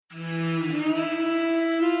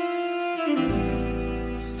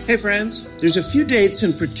Hey friends, there's a few dates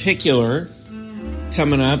in particular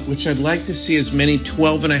coming up which I'd like to see as many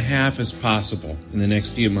 12 and a half as possible in the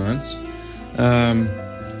next few months.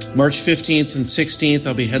 March 15th and 16th,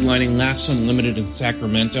 I'll be headlining Laughs Unlimited in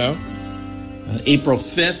Sacramento. April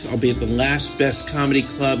 5th, I'll be at the Last Best Comedy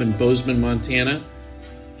Club in Bozeman, Montana.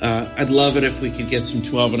 I'd love it if we could get some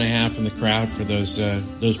 12 and a half in the crowd for those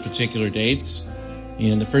particular dates.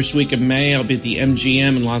 And the first week of May, I'll be at the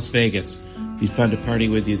MGM in Las Vegas. Be fun to party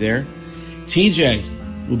with you there.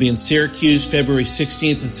 TJ will be in Syracuse February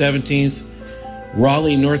 16th and 17th.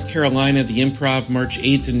 Raleigh, North Carolina, the Improv March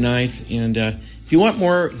 8th and 9th. And if you want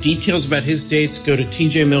more details about his dates, go to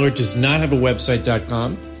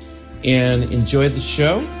tjmillerdoesnothaveawebsite.com and enjoy the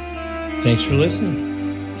show. Thanks for listening.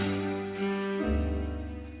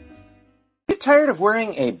 Are you tired of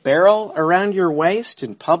wearing a barrel around your waist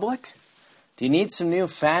in public? Do you need some new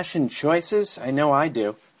fashion choices? I know I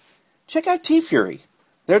do. Check out T-Fury.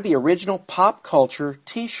 They're the original pop culture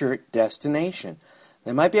t-shirt destination.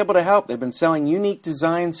 They might be able to help. They've been selling unique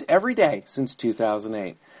designs every day since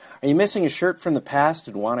 2008. Are you missing a shirt from the past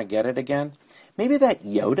and want to get it again? Maybe that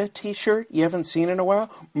Yoda t-shirt you haven't seen in a while?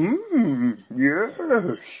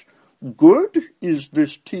 Yes. Good is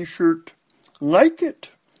this t-shirt. Like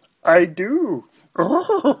it. I do.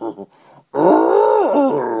 Oh.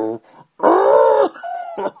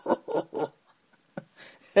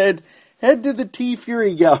 Head to the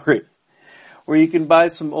T-Fury Gallery, where you can buy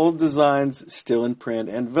some old designs still in print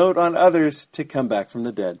and vote on others to come back from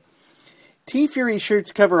the dead. T-Fury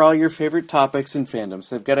shirts cover all your favorite topics and fandoms.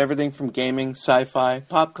 They've got everything from gaming, sci-fi,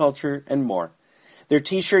 pop culture, and more. Their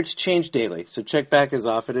T-shirts change daily, so check back as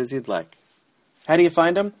often as you'd like. How do you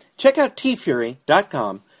find them? Check out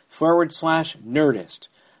tfury.com/Nerdist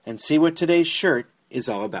and see what today's shirt is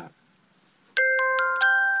all about.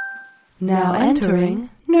 Now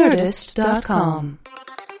entering Nerdist.com.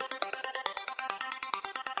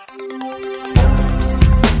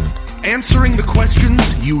 Answering the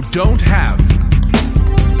questions you don't have.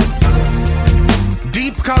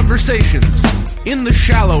 Deep conversations in the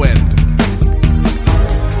shallow end.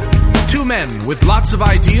 Two men with lots of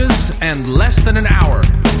ideas and less than an hour.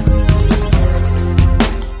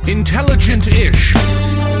 Intelligent-ish.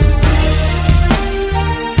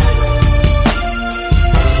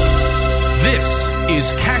 This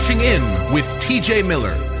is Cashing In with TJ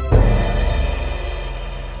Miller.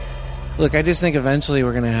 Look, I just think eventually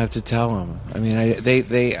we're going to have to tell them. I mean, I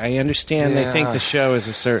understand they think the show is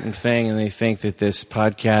a certain thing and they think that this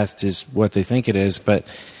podcast is what they think it is, but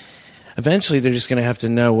eventually they're just going to have to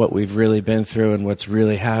know what we've really been through and what's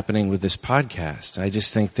really happening with this podcast. I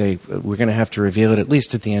just think we're going to have to reveal it at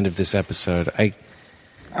least at the end of this episode. I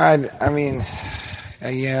mean,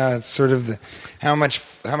 it's sort of how much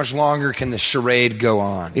longer can the charade go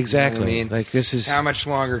on? Exactly. You know what I mean? Like this is how much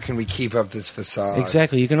longer can we keep up this facade?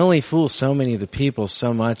 Exactly. You can only fool so many of the people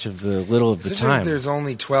so much of the little of the time. If there's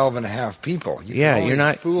only 12 and a half people. You're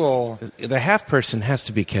not fool. The half person has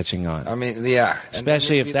to be catching on. I mean, yeah.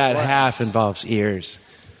 Especially if that half involves ears.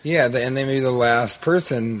 Yeah, and they may be the last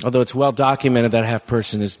person. Although it's well documented that half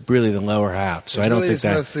person is really the lower half, so I don't think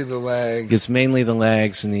that. It's mostly the legs. It's mainly the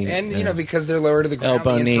legs and because they're lower to the ground,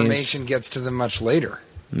 elbow, the information knees. Gets to them much later.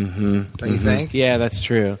 Mm-hmm. Don't you think? Yeah, that's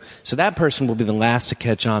true. So that person will be the last to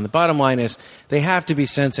catch on. The bottom line is they have to be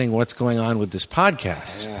sensing what's going on with this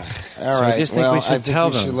podcast. Yeah. All right. I just think we should tell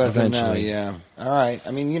them eventually. Yeah. All right.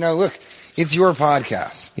 I mean, look, it's your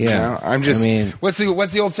podcast. Yeah. What's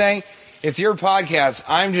the old saying? It's your podcast.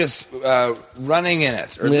 I'm just running in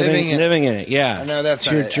it or living in it. Living in it, yeah. I know that's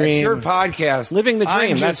your dream. It's your podcast. Living the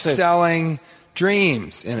dream. I'm just selling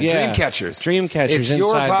dreams in it. Yeah. Dream catchers. Dream catchers. It's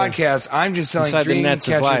your podcast. I'm just selling dream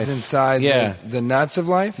catchers inside the nuts of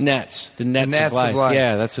life. Nets. The nets of life.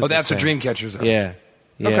 Yeah, that's what. That's what dream catchers are. Yeah.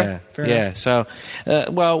 Yeah, okay, fair enough. So,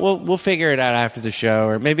 we'll figure it out after the show,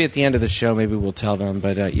 or maybe at the end of the show, maybe we'll tell them.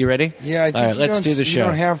 But you ready? Yeah, I think all right, let's do the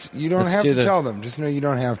show. You don't have to tell them. Just know you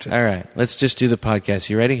don't have to. All right, let's just do the podcast.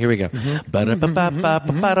 You ready? Here we go.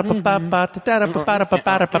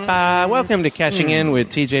 Welcome to Cashing In with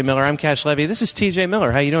TJ Miller. I'm Cash Levy. This is TJ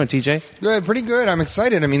Miller. How you doing, TJ? Good, pretty good. I'm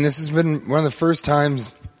excited. I mean, this has been one of the first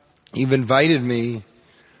times you've invited me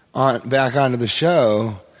back onto the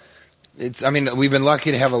show. We've been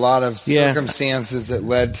lucky to have a lot of circumstances that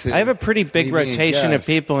led to. I have a pretty big rotation of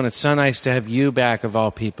people, and it's so nice to have you back of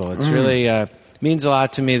all people. It's really means a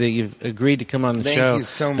lot to me that you've agreed to come on the show you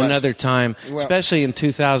so much. Another time, especially in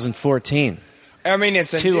 2014. I mean,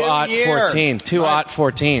 it's a new year.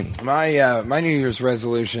 2-14. My New Year's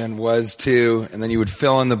resolution was to, and then you would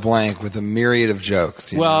fill in the blank with a myriad of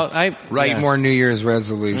jokes. Write more New Year's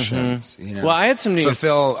resolutions. Well, I had some New Year's.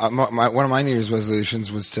 One of my New Year's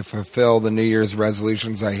resolutions was to fulfill the New Year's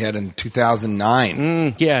resolutions I had in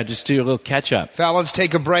 2009. Just do a little catch up. Fellas,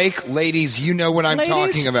 take a break. Ladies, you know what I'm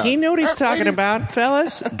talking about. You know what he's talking about,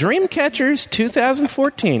 fellas. Dreamcatchers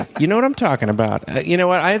 2014. You know what I'm talking about. You know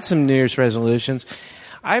what? I had some New Year's resolutions.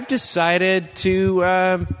 I've decided to,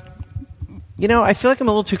 I feel like I'm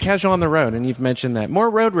a little too casual on the road, and you've mentioned that. More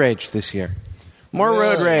road rage this year. More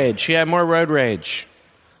road rage. Yeah, more road rage.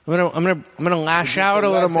 I'm gonna lash out a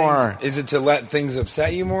little more. Is it to let things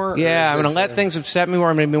upset you more? Yeah, I'm gonna let things upset me more.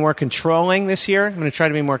 I'm gonna be more controlling this year. I'm gonna try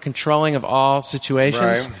to be more controlling of all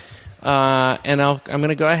situations. Right. And I'm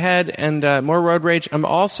gonna go ahead and more road rage. I'm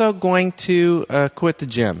also going to quit the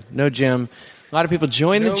gym. No gym. A lot of people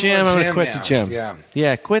join the gym. I'm going to quit the gym.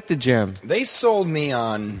 Yeah, quit the gym. They sold me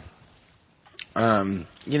on,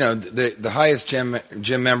 the highest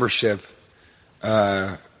gym membership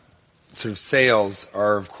sort of sales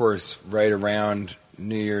are, of course, right around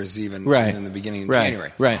New Year's Eve and in the beginning of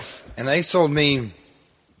January. Right. And they sold me, I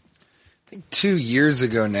think 2 years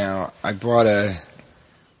ago now, I bought a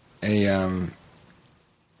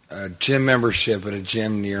gym membership at a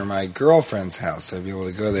gym near my girlfriend's house. So I'd be able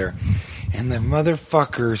to go there. And the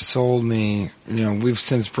motherfucker sold me, we've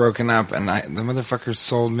since broken up, and the motherfucker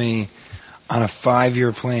sold me on a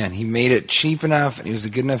 5-year plan. He made it cheap enough, and he was a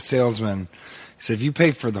good enough salesman. He said, if you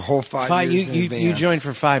pay for the whole 5 years in advance. You joined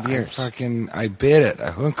for 5 years. I bid it.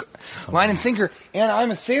 I hook, line, and sinker. And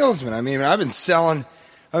I'm a salesman. I mean, I've been selling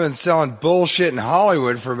bullshit in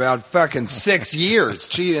Hollywood for about fucking 6 years.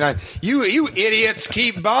 Gee, and you idiots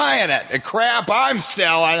keep buying it. The crap I'm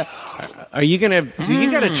selling. Are you gonna? You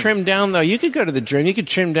got to trim down though. You could go to the gym. You could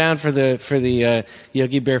trim down for the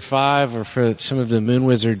Yogi Bear 5 or for some of the Moon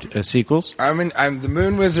Wizard sequels. I'm the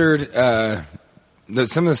Moon Wizard.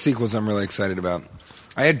 Some of the sequels I'm really excited about.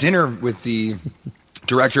 I had dinner with the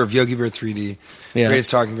director of Yogi Bear 3D, greatest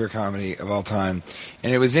talking bear comedy of all time,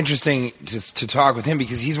 and it was interesting just to talk with him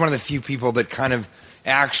because he's one of the few people that kind of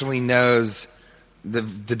actually knows the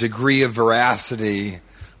degree of veracity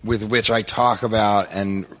with which I talk about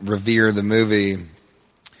and revere the movie.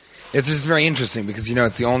 It's just very interesting because,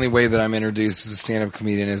 it's the only way that I'm introduced as a stand-up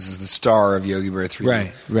comedian is the star of Yogi Bear 3D.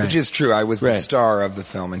 Right. Which is true. I was the star of the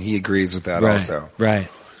film, and he agrees with that also. Right.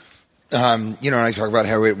 And I talk about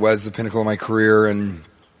how it was the pinnacle of my career, and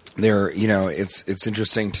it's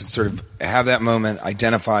interesting to sort of have that moment,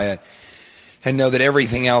 identify it, and know that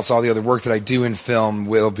everything else, all the other work that I do in film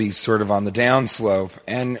will be sort of on the downslope.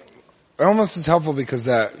 And almost as helpful because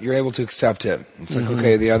that you're able to accept it. It's like,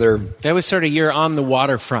 okay, the other... That was sort of you're on the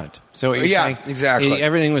waterfront. So what you're saying, exactly.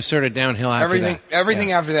 Everything was sort of downhill after that.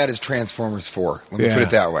 Everything after that is Transformers 4. Let me put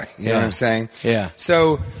it that way. You know what I'm saying? Yeah.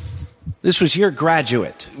 So... This was your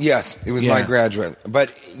graduate. Yes, it was my graduate.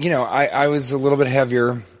 But, I was a little bit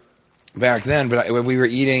heavier back then, but we were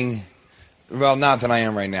eating... Well, not than I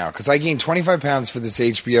am right now. Because I gained 25 pounds for this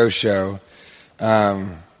HBO show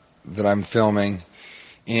that I'm filming.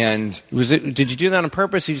 And did you do that on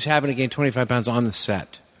purpose, or you just happened to gain 25 pounds on the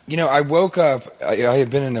set? I woke up, I had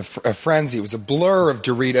been in a frenzy. It was a blur of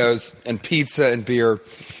Doritos and pizza and beer.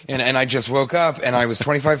 And I just woke up, and I was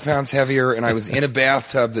 25 pounds heavier, and I was in a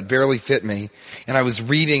bathtub that barely fit me, and I was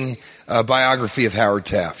reading a biography of Howard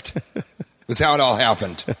Taft. It was how it all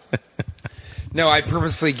happened. No, I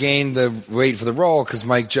purposefully gained the weight for the role because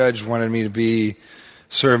Mike Judge wanted me to be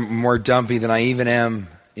sort of more dumpy than I even am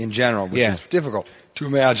in general, which is difficult to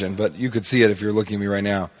imagine, but you could see it if you're looking at me right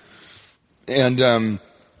now. And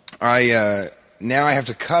I now I have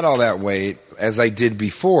to cut all that weight as I did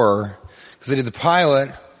before because I did the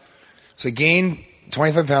pilot. So I gained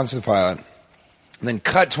 25 pounds for the pilot, and then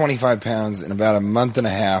cut 25 pounds in about a month and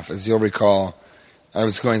a half, as you'll recall. I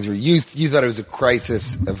was going through. You thought it was a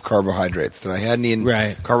crisis of carbohydrates, that I hadn't eaten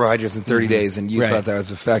carbohydrates in 30 days, and you thought that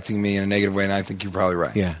was affecting me in a negative way, and I think you're probably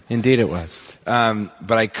right. Yeah, indeed it was.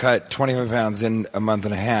 But I cut 25 pounds in a month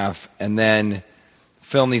and a half, and then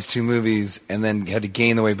filmed these 2 movies, and then had to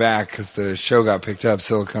gain the way back because the show got picked up,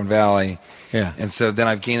 Silicon Valley. Yeah. And so then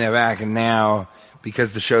I've gained that back, and now,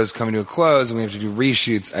 because the show's coming to a close and we have to do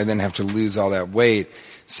reshoots, I then have to lose all that weight.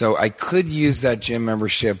 So I could use that gym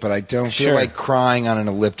membership, but I don't feel like crying on an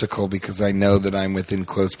elliptical because I know that I'm within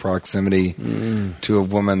close proximity to a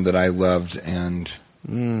woman that I loved and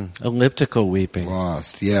Elliptical weeping.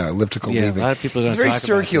 Lost. Yeah, elliptical Yeah, weeping. a lot of people don't It's very talk about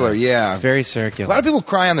circular, that. yeah. It's very A circular. lot of people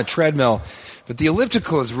cry on the treadmill, but the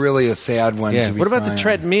elliptical is really a sad one Yeah. to be What about crying the on.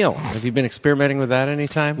 treadmill? Have you been experimenting with that any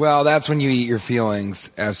time? Well, that's when you eat your feelings.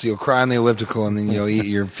 So you'll cry on the elliptical, and then you'll eat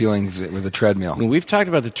your feelings with the treadmill. We've talked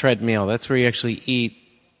about the treadmill. That's where you actually eat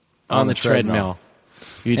on the treadmill.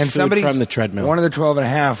 You eat And food somebody from the treadmill. One of the 12 and a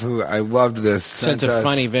half who I loved this sent a us-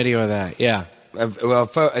 funny video of that. Yeah. Well,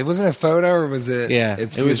 it wasn't a photo, or was it? Yeah.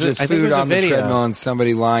 it It was was just I think it food was a on the video. treadmill and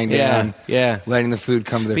somebody lying down, Yeah. letting the food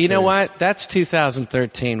come to their But you know face. what? That's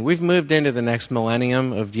 2013. We've moved into the next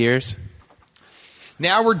millennium of years.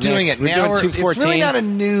 Now we're doing Next. it. We're Now doing it's 214, really not a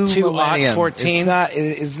new 214.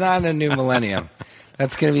 millennium. It's not a new millennium.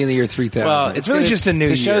 That's going to be in the year 3000. Well, it's really just a new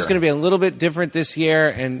year. The show's going to be a little bit different this year,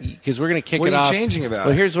 and because we're going to kick What it are you off. changing about Well,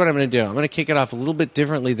 it? here's what I'm going to do. I'm going to kick it off a little bit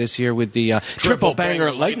differently this year with the triple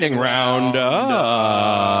banger lightning round.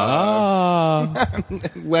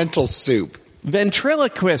 lentil soup.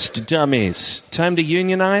 Ventriloquist dummies. Time to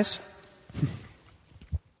unionize.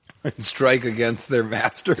 Strike against their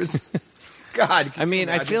masters. God, I mean,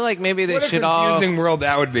 I imagine? feel like maybe they What should a all. confusing world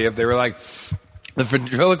that would be if they were like, the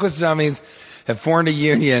ventriloquist dummies have formed a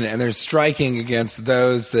union and they're striking against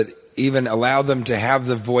those that even allow them to have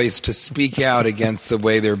the voice to speak out against the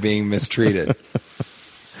way they're being mistreated.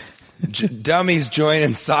 Dummies join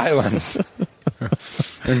in silence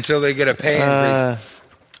until they get a pay increase.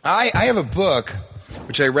 I have a book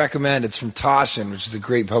which I recommend. It's from Toshin, which is a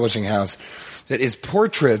great publishing house, that is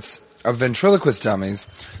portraits of ventriloquist dummies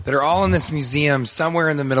that are all in this museum somewhere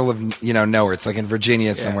in the middle of nowhere. It's like in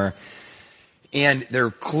Virginia somewhere, and they're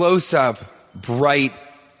close up, bright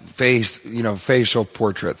facial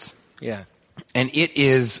portraits. Yeah. And it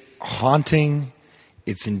is haunting.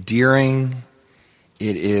 It's endearing.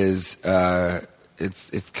 It is.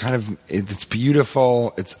 It's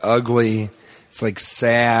beautiful. It's ugly. It's like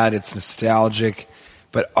sad. It's nostalgic.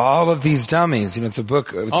 But all of these dummies, it's a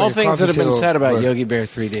book. It's All like a things that have been coffee said table about book. Yogi Bear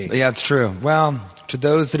 3D. Yeah, it's true. Well, to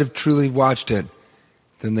those that have truly watched it,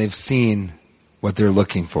 then they've seen what they're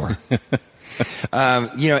looking for.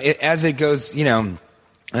 As it goes, and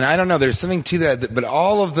I don't know, there's something to that, but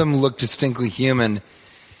all of them look distinctly human,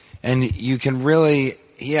 and you can really,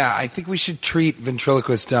 I think we should treat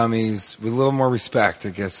ventriloquist dummies with a little more respect, I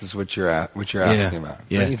guess is what you're asking about.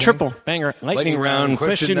 Yeah. Don't you think? Triple banger lightning round.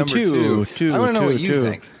 Question number two. I want to know what you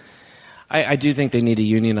think. I do think they need to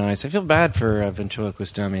unionize. I feel bad for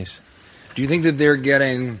ventriloquist dummies. Do you think that they're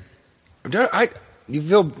getting? You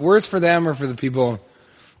feel worse for them or for the people?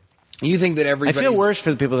 You think that everybody? I feel worse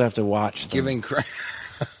for the people that have to watch them. Giving credit.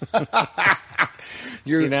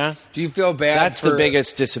 Do you feel bad? That's the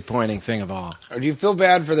biggest disappointing thing of all. Or do you feel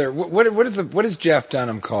bad for their? What is Jeff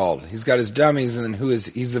Dunham called? He's got his dummies, and then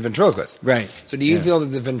he's the ventriloquist, right? So do you feel that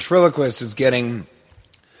the ventriloquist is getting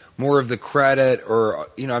more of the credit, or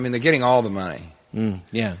they're getting all the money?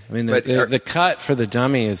 Yeah, I mean the cut for the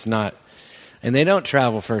dummy is not, and they don't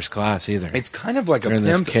travel first class either. It's kind of like a in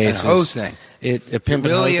pimp and hoe thing. A pimp it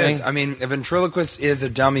really and hoe is. thing? I mean, a ventriloquist is a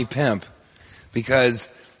dummy pimp because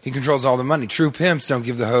he controls all the money. True pimps don't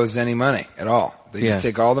give the hoes any money at all. They just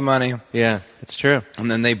take all the money. Yeah, it's true.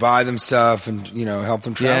 And then they buy them stuff and help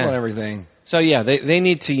them travel and everything. So yeah, they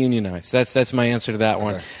need to unionize. That's my answer to that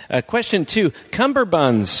one. Question 2: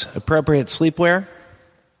 cummerbunds, appropriate sleepwear?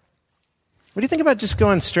 What do you think about just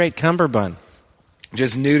going straight cummerbund?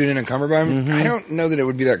 Just nuded in a cummerbund? Mm-hmm. I don't know that it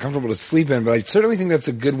would be that comfortable to sleep in, but I certainly think that's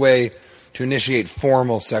a good way to initiate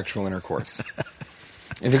formal sexual intercourse.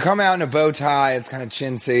 If you come out in a bow tie, it's kind of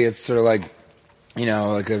chintzy. It's sort of like,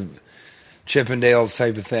 like a Chippendales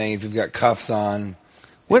type of thing. If you've got cuffs on.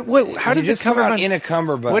 How did you just come out in a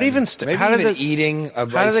cummerbund? What even? Maybe how even did eating a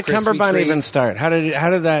How did the cummerbund treat. even start? How did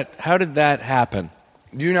that happen?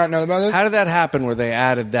 Do you not know about this? How did that happen? Where they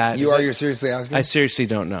added that? You're seriously asking? I seriously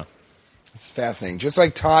don't know. It's fascinating. Just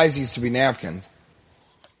like ties used to be napkins,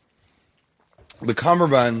 the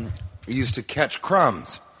cummerbund used to catch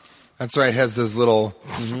crumbs. That's why it has those little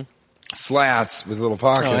slats with little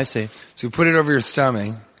pockets. Oh, I see. So you put it over your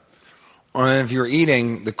stomach, and if you were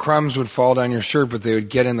eating, the crumbs would fall down your shirt, but they would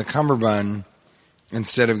get in the cummerbund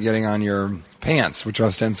instead of getting on your pants, which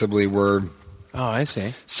ostensibly were Oh, I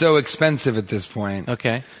see. so expensive at this point.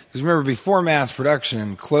 Okay. Because remember, before mass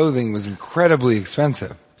production, clothing was incredibly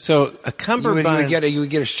expensive. So a cummerbund. You would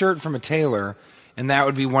get a shirt from a tailor, and that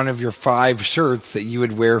would be one of your 5 shirts that you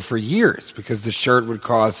would wear for years because the shirt would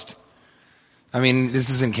cost. I mean, this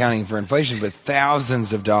isn't counting for inflation, but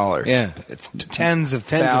thousands of dollars. Yeah. It's tens of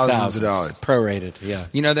thousands of dollars. Prorated, yeah.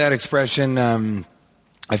 You know that expression,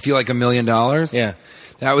 I feel like $1 million? Yeah.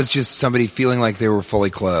 That was just somebody feeling like they were fully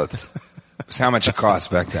clothed. It's how much it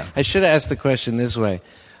cost back then. I should have asked the question this way.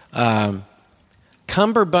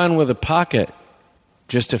 Cummerbund with a pocket,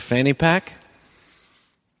 just a fanny pack?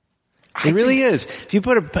 It really is. If you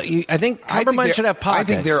put I think cummerbund should have pockets.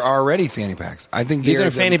 I think they're already fanny packs. I think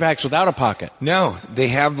they're fanny packs without a pocket. No, they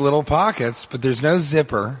have little pockets, but there's no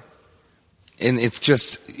zipper. And it's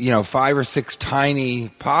just, 5 or 6 tiny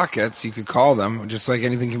pockets, you could call them, just like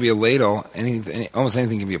anything can be a ladle. Almost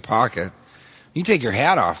anything can be a pocket. You take your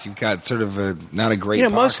hat off, you've got sort of not a great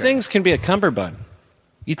pocket. Most things can be a cummerbund.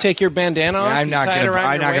 You take your bandana off. I'm not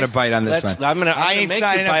going to bite on this one. I ain't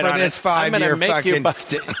signing up for this 5-year fucking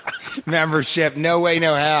membership. No way,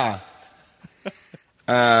 no how.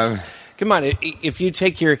 Come on, if you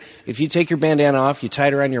take your bandana off, you tie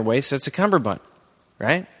it around your waist. That's a cummerbund,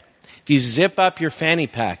 right? If you zip up your fanny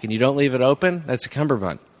pack and you don't leave it open, that's a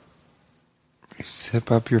cummerbund.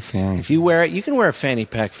 Zip up your fanny. If you wear it, you can wear a fanny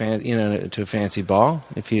pack, to a fancy ball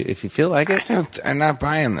if you feel like it. I'm not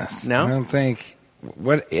buying this. No, I don't think.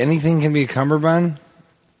 Anything can be a cummerbund?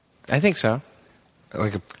 I think so. All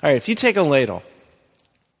right, if you take a ladle,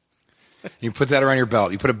 you put that around your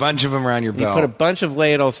belt. You put a bunch of them around your belt. You put a bunch of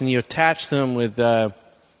ladles and you attach them with then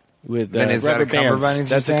is rubber that a cummerbund? bands.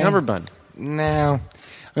 That's a cummerbund. No,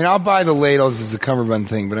 I'll buy the ladles as a cummerbund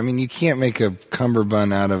thing, but you can't make a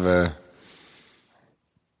cummerbund out of a.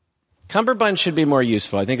 Cummerbund should be more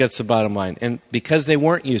useful. I think that's the bottom line. And because they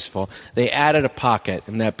weren't useful, they added a pocket,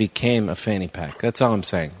 and that became a fanny pack. That's all I'm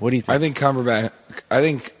saying. What do you think? I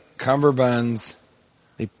think cummerbunds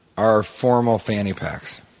are formal fanny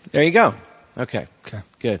packs. There you go. Okay.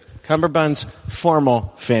 Good. Cummerbunds,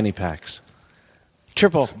 formal fanny packs.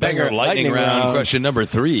 Triple banger lightning round. Question number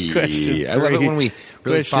 3. I love it when we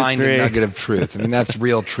really find a nugget of truth. That's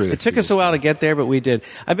real truth. It took us a while to get there, but we did.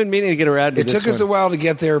 I've been meaning to get around to this. It took us a while to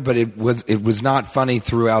get there, but it was not funny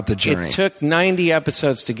throughout the journey. It took 90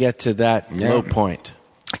 episodes to get to that low point.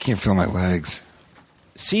 I can't feel my legs.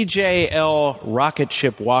 CJL Rocket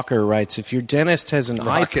Ship Walker writes, if your dentist has an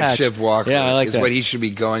eye patch... Rocket Ship Walker I like is that. What he should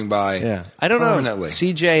be going by I don't permanently. know.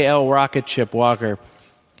 CJL Rocket Ship Walker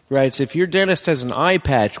writes, if your dentist has an eye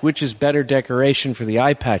patch, which is better decoration for the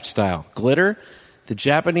eye patch style? Glitter, the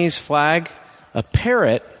Japanese flag, a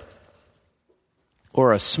parrot,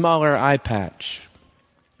 or a smaller eye patch?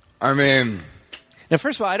 Now,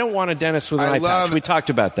 first of all, I don't want a dentist with an eye patch. We talked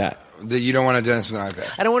about that. You don't want a dentist with an eye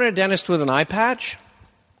patch? I don't want a dentist with an eye patch.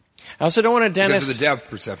 I also don't want a dentist... Because of the depth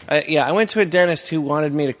perception. I went to a dentist who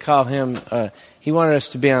wanted me to call him... he wanted us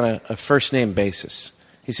to be on a first-name basis.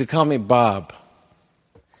 He said, call me Bob.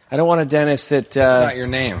 I don't want a dentist that... That's not your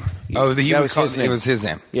name. It was his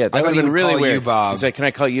name. Yeah, that would have been really weird. You, Bob. He's like, can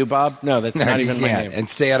I call you Bob? No, that's not even my name. And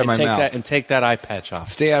stay out of my mouth. And take that eye patch off.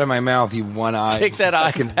 Stay out of my mouth, you one-eyed... Take that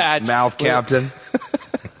eye patch. Mouth captain.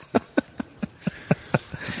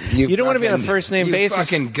 You don't want to be on a first-name basis. You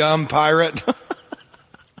fucking gum pirate.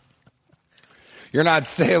 You're not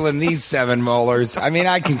sailing these 7 molars.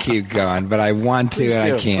 I can keep going, but I want to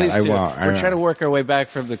and I can't. I won't. We're trying to work our way back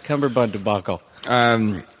from the cummerbund debacle.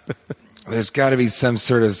 There's got to be some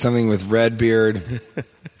sort of something with Redbeard,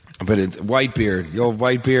 but it's Whitebeard. The old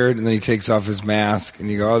Whitebeard, and then he takes off his mask,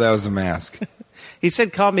 and you go, oh, that was a mask. He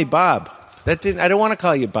said, call me Bob. I don't want to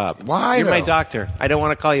call you Bob. Why, You're my doctor. I don't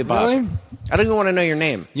want to call you Bob. Really? I don't even want to know your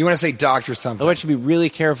name. You want to say doctor something. I want you to be really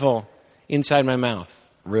careful inside my mouth.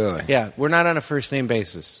 Really? Yeah, we're not on a first-name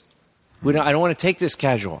basis. I don't want to take this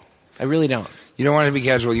casual. I really don't. You don't want it to be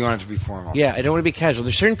casual. You want it to be formal. Yeah, I don't want to be casual.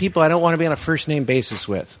 There's certain people I don't want to be on a first-name basis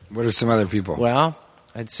with. What are some other people? Well,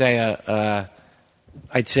 I'd say a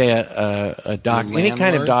doctor. Any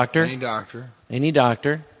kind of doctor. Any doctor. Any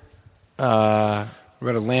doctor. What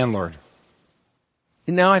about a landlord?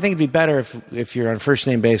 No, I think it'd be better if you're on a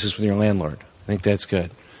first-name basis with your landlord. I think that's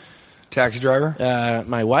good. Taxi driver?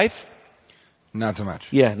 My wife? Not so much.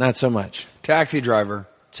 Yeah, not so much. Taxi driver?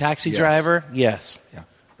 Taxi driver? Yes.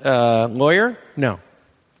 Yeah. Lawyer? No.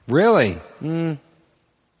 Really? Yeah,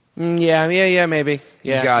 maybe.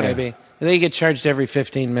 Yeah, you got maybe. it. They get charged every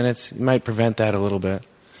 15 minutes. You might prevent that a little bit.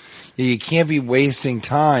 Yeah, you can't be wasting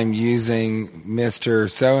time using Mr.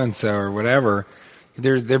 So-and-so or whatever.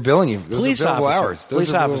 They're billing you. Those Police are billable officer. hours.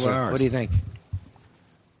 Police officer. What do you think?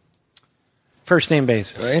 First name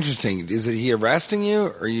basis. Interesting. Is it he arresting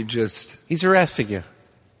you or you just... He's arresting you.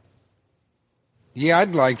 Yeah,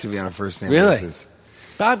 I'd like to be on a first name really? basis.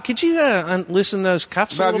 Bob, could you loosen those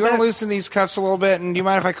cuffs a little bit? Bob, you want to loosen these cuffs a little bit? And do you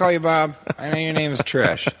mind if I call you Bob? I know your name is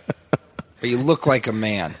Trish. But you look like a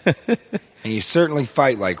man. And you certainly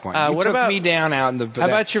fight like one. You took me down out in the... How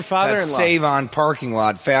about your father-in-law? That Save-On parking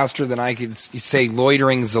lot faster than I could say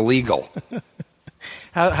loitering's illegal.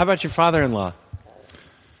 How about your father-in-law?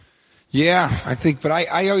 Yeah, I think, but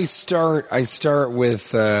I always start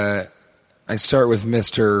with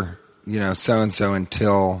Mr. So and so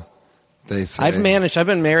until they say. I've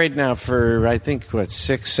been married now for I think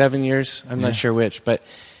 6-7 years. I'm not sure which, but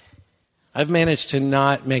I've managed to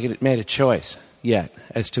not made a choice yet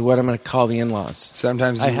as to what I'm going to call the in-laws.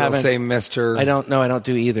 Sometimes you will say Mr. I don't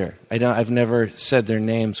do either. I've never said their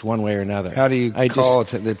names one way or another. How do you call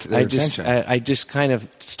their attention? I just kind of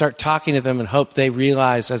start talking to them and hope they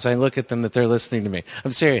realize as I look at them that they're listening to me. I'm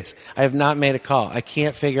serious. I have not made a call. I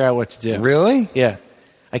can't figure out what to do. Really? Yeah.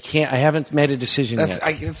 I can't. I haven't made a decision yet.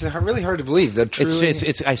 It's really hard to believe that. Truly,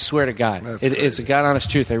 it's. I swear to God, it's a God honest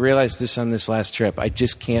truth. I realized this on this last trip. I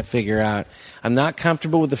just can't figure out. I'm not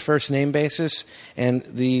comfortable with the first name basis, and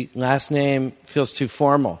the last name feels too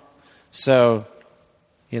formal. So,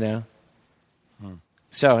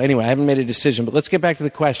 So anyway, I haven't made a decision. But let's get back to the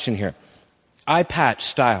question here. Eye patch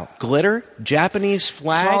style, glitter, Japanese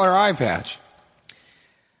flag, smaller eye patch.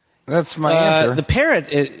 That's my answer. The parrot,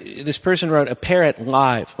 this person wrote a parrot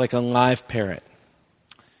live, like a live parrot.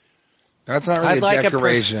 That's not really a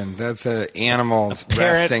decoration. That's an animal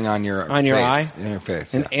resting on your eye? In your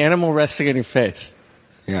face. An animal resting on your face.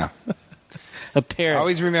 Yeah. A parrot.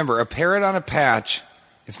 Always remember, a parrot on a patch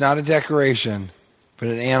is not a decoration, but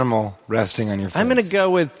an animal resting on your face. I'm going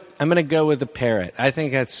to go with the parrot. I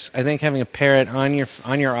think having a parrot on your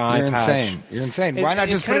eye. You're insane. Why not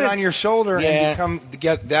just put it on your shoulder and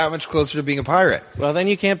get that much closer to being a pirate? Well, then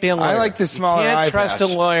you can't be a lawyer. I like the smaller eye patch. You can't trust a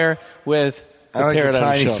lawyer with a parrot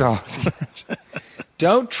on his shoulder.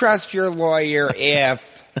 Don't trust your lawyer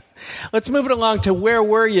if. Let's move it along to Where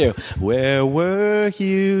Were You? Where were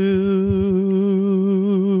you?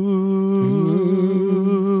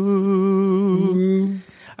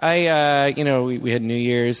 We had New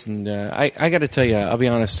Year's, and I got to tell you, I'll be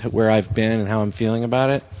honest, where I've been and how I'm feeling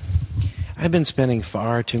about it. I've been spending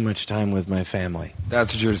far too much time with my family.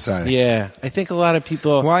 That's what you're deciding? Yeah. I think a lot of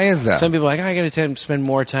people... Why is that? Some people are like, I got to spend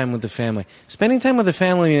more time with the family. Spending time with the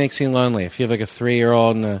family makes you lonely. If you have like a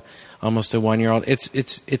 3-year-old and almost a 1-year-old,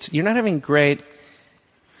 it's you're not having great...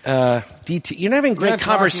 you're not having great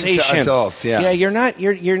conversation. To adults, yeah. Yeah, you're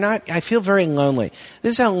not. I feel very lonely.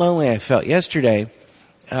 This is how lonely I felt yesterday.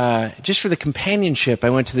 Just for the companionship, I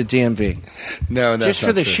went to the DMV. No, that's just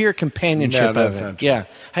for the sheer companionship of it. Yeah,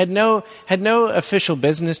 had no official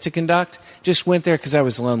business to conduct. Just went there because I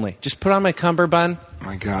was lonely. Just put on my cummerbund.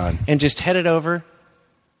 My God! And just headed over.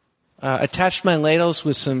 Attached my ladles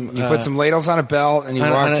with some. You put some ladles on a belt, and you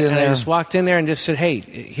walked in there. I just walked in there and just said, "Hey,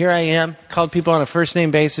 here I am." Called people on a first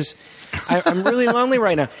name basis. I'm really lonely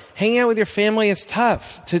right now. Hanging out with your family is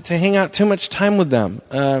tough. To hang out too much time with them,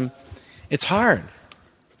 it's hard.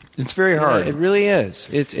 It's very hard. Yeah, it really is.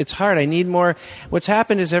 It's hard. I need more. What's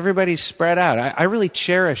happened is everybody's spread out. I really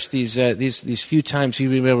cherish these few times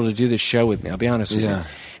you've been able to do this show with me. I'll be honest with you,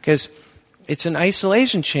 because it's an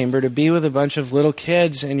isolation chamber to be with a bunch of little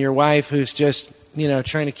kids and your wife who's just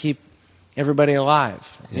trying to keep everybody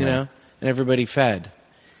alive, and everybody fed.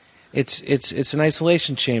 It's an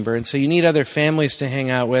isolation chamber, and so you need other families to hang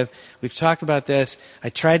out with. We've talked about this. I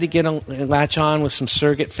tried to latch on with some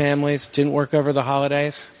surrogate families. Didn't work over the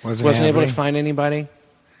holidays. Wasn't able to find anybody.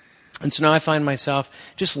 And so now I find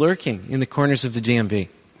myself just lurking in the corners of the DMV.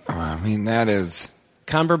 Oh, I mean, that is...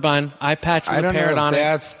 Cummerbund, eye patch with a parrot on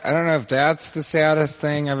it. I don't know if that's the saddest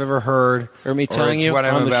thing I've ever heard. Or me telling you what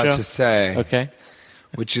I'm on the about show. to say. Okay.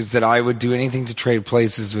 Which is that I would do anything to trade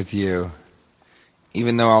places with you.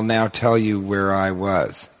 Even though I'll now tell you where I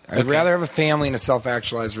was. I'd rather have a family and a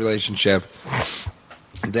self-actualized relationship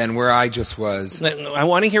than where I just was. I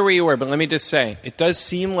want to hear where you were, but let me just say, it does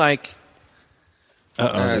seem like...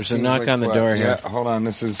 there's a knock on the door here. Yeah, hold on.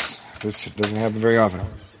 This doesn't happen very often.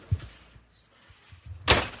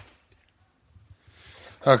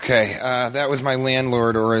 Okay, that was my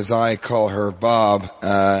landlord, or as I call her, Bob,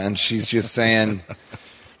 and she's just saying...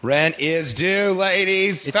 Rent is due,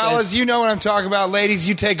 ladies. Fellas, you know what I'm talking about. Ladies,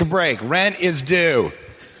 you take a break. Rent is due.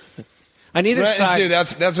 On either side. Rent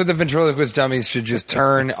is due. That's what the ventriloquist dummies should just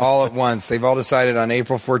turn all at once. They've all decided on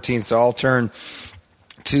April 14th to all turn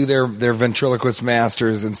to their ventriloquist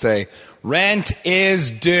masters and say, rent is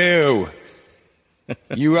due.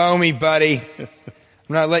 You owe me, buddy. I'm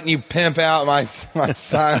not letting you pimp out my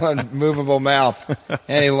silent, movable mouth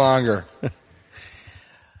any longer.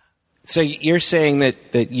 So you're saying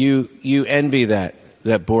that you envy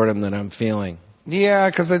that boredom that I'm feeling? Yeah,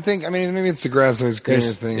 because I think, maybe it's the grass always greener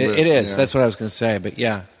thing. It is. That's what I was going to say. But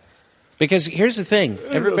yeah, because here's the thing: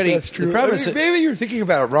 everybody. That's true. The problem is maybe you're thinking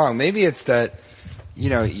about it wrong. Maybe it's that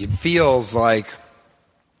it feels like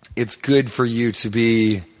it's good for you to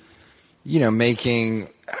be, making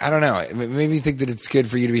I don't know. It made me think that it's good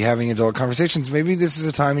for you to be having adult conversations. Maybe this is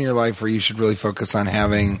a time in your life where you should really focus on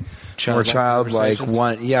having more childlike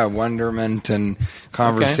wonderment and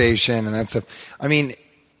conversation and that stuff. I mean,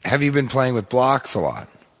 have you been playing with blocks a lot?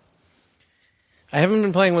 I haven't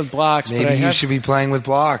been playing with blocks. Maybe you should be playing with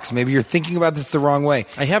blocks. Maybe you're thinking about this the wrong way.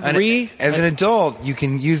 As an adult, you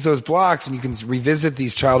can use those blocks and you can revisit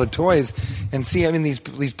these childhood toys and see. I mean,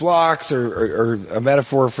 these blocks are a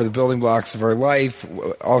metaphor for the building blocks of our life.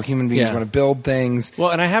 All human beings want to build things. Well,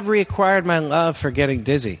 and I have reacquired my love for getting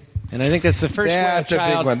dizzy. And I think that's the first way a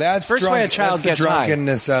child. Big one. That's the first way a child gets high.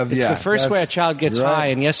 Drunkenness of It's the first way a child gets high.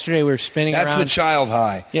 And yesterday we were spinning around. That's the child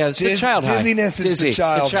high. Yeah, it's the child high. Dizziness is the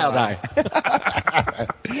child high.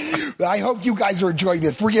 I hope you guys are enjoying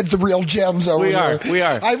this. We're getting some real gems over here. We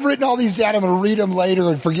are. I've written all these down. I'm going to read them later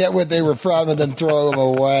and forget what they were from and then throw them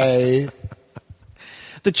away.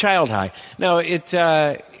 The child high. No,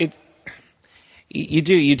 You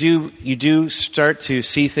do start to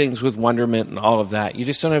see things with wonderment and all of that. You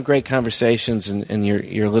just don't have great conversations, and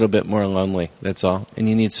you're a little bit more lonely. That's all, and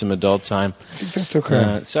you need some adult time. I think that's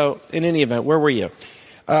okay. So, in any event, where were you?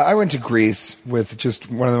 I went to Greece with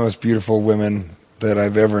just one of the most beautiful women that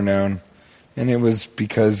I've ever known, and it was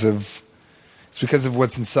because of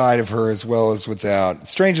what's inside of her as well as what's out.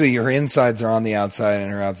 Strangely, her insides are on the outside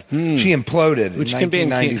and her outside. She imploded in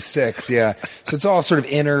 1996. Yeah, so it's all sort of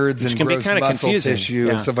innards and gross muscle tissue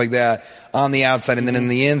and stuff like that on the outside, and then in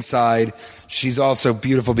the inside, she's also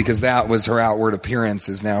beautiful because that was her outward appearance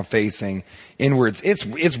is now facing inwards.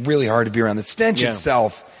 It's really hard to be around. The stench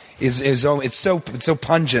itself. It's so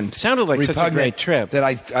pungent. Sounded like such a great trip that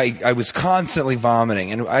I was constantly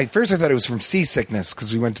vomiting, and first I thought it was from seasickness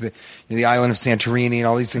because we went to the island of Santorini and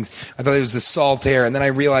all these things. I thought it was the salt air, and then I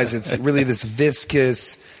realized it's really this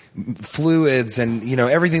viscous fluids and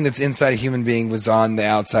everything that's inside a human being was on the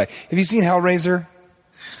outside. Have you seen Hellraiser?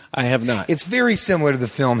 I have not. It's very similar to the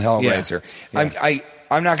film Hellraiser. Yeah.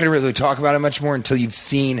 I'm not going to really talk about it much more until you've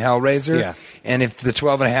seen Hellraiser. Yeah. And if the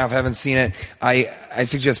 12 and a half haven't seen it, I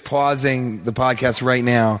suggest pausing the podcast right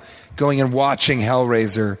now, going and watching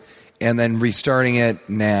Hellraiser, and then restarting it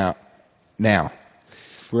now.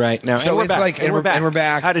 Right now, so we're back. And we're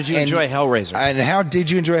back. How did you enjoy Hellraiser? And how did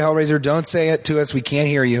you enjoy Hellraiser? Don't say it to us. We can't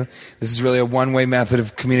hear you. This is really a one-way method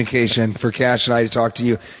of communication for Cash and I to talk to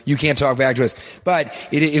you. You can't talk back to us. But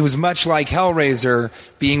it was much like Hellraiser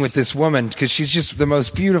being with this woman because she's just the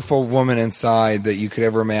most beautiful woman inside that you could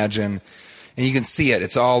ever imagine. And you can see it.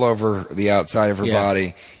 It's all over the outside of her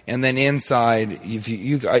body. And then inside,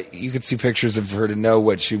 you could see pictures of her to know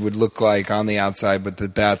what she would look like on the outside, but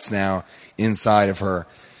that's now inside of her.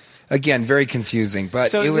 Again, very confusing.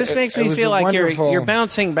 But this makes me feel like you're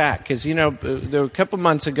bouncing back because a couple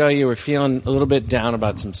months ago you were feeling a little bit down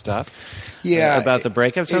about some stuff. Yeah, about the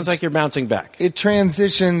breakup. Sounds like you're bouncing back. It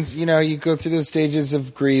transitions. You go through the stages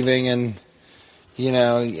of grieving, and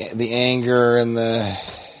the anger and the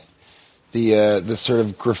sort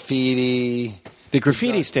of graffiti. The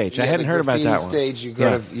graffiti stage. I hadn't heard about that one. Stage.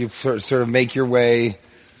 You sort of make your way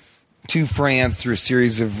to France through a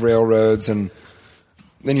series of railroads, and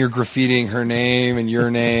then you're graffitiing her name and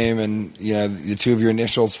your name and the two of your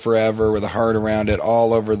initials forever with a heart around it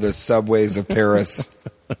all over the subways of Paris,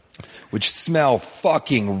 which smell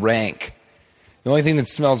fucking rank. The only thing that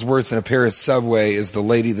smells worse than a Paris subway is the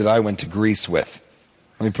lady that I went to Greece with.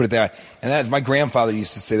 Let me put it that way. And my grandfather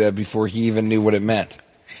used to say that before he even knew what it meant.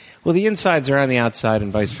 Well, the insides are on the outside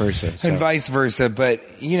and vice versa. So. And vice versa. But,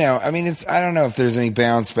 I don't know if there's any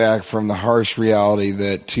bounce back from the harsh reality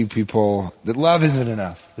that that love isn't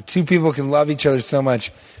enough. The two people can love each other so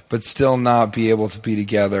much, but still not be able to be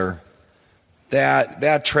together.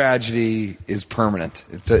 That tragedy is permanent.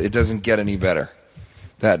 It doesn't get any better.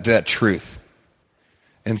 That truth.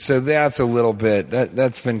 And so that's a little bit,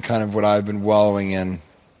 that's been kind of what I've been wallowing in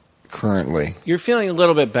currently. You're feeling a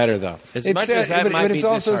little bit better, though. But it's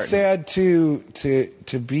also sad to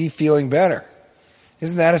be feeling better.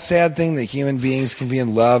 Isn't that a sad thing that human beings can be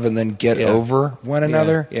in love and then get over one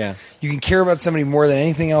another? Yeah. You can care about somebody more than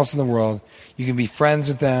anything else in the world. You can be friends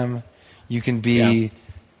with them. You can be,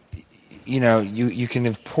 you can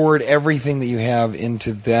have poured everything that you have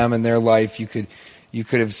into them and their life. You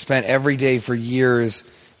could have spent every day for years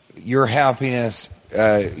your happiness.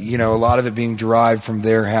 A lot of it being derived from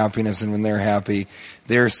their happiness, and when they're happy,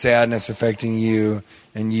 their sadness affecting you,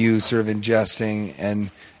 and you sort of ingesting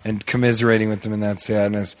and commiserating with them in that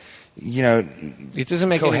sadness. It doesn't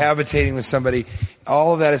make cohabitating with somebody.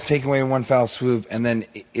 All of that is taken away in one foul swoop, and then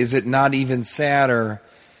is it not even sadder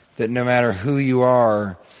that no matter who you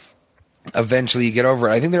are, eventually you get over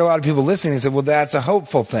it? I think there are a lot of people listening who say, well, that's a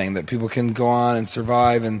hopeful thing, that people can go on and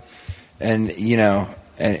survive and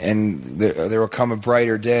and there will come a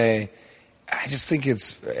brighter day. I just think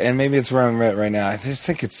and maybe it's where I'm at right now. I just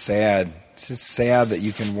think it's sad. It's just sad that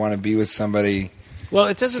you can want to be with somebody. Well,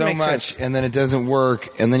 it doesn't so make much, sense. and then it doesn't work,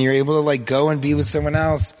 and then you're able to like go and be with someone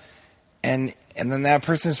else, and then that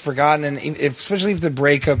person's forgotten, and especially if the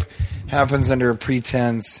breakup happens under a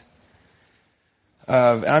pretense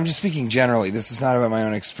of, and I'm just speaking generally. This is not about my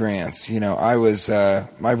own experience. I was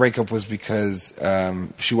my breakup was because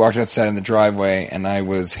she walked outside in the driveway, and I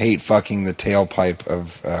was hate fucking the tailpipe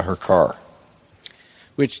of her car,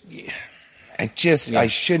 which I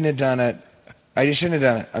shouldn't have done it. I just shouldn't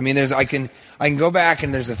have done it. I mean, I can go back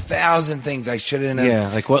and there's 1,000 things I shouldn't have. Yeah,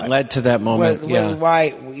 like what led to that moment?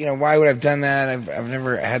 Why would I have done that? I've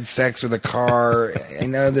never had sex with a car. I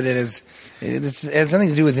know that it has nothing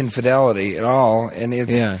to do with infidelity at all. And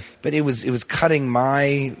but it was cutting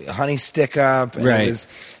my honey stick up. And right.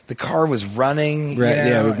 The car was running. Right.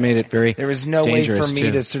 Yeah, it made it very. There was no way for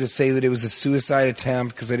me to sort of say that it was a suicide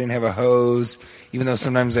attempt because I didn't have a hose. Even though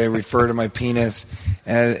sometimes I refer to my penis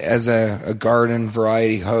as a garden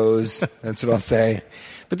variety hose. That's what I'll say.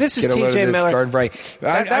 But this is T.J. Miller. Garden variety.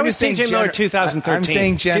 That was T.J. Miller 2013. I'm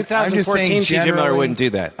saying 2014, T.J. Miller wouldn't do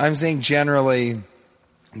that. I'm saying generally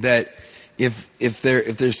that if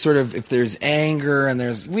there's anger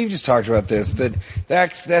and we've just talked about this,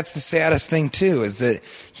 that's the saddest thing too, is that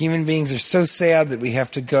human beings are so sad that we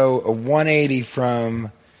have to go a 180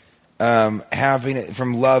 from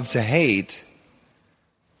from love to hate.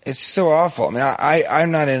 It's so awful. I mean, I'm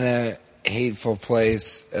not in a hateful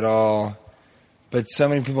place at all, but so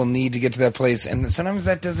many people need to get to that place, and sometimes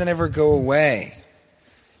that doesn't ever go away.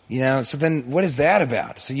 So then what is that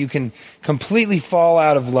about? So you can completely fall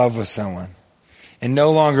out of love with someone and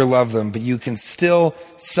no longer love them, but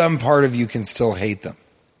some part of you can still hate them.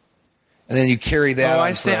 And then you carry that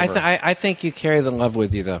on forever. I think you carry the love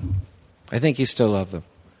with you, though. I think you still love them.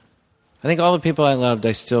 I think all the people I loved,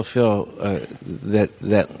 I still feel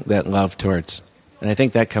that love towards. And I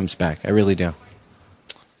think that comes back. I really do.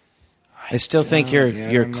 I still think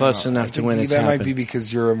you're close enough to when it's happened. That might be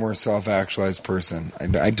because you're a more self-actualized person.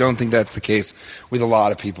 I don't think that's the case with a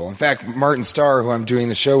lot of people. In fact, Martin Starr, who I'm doing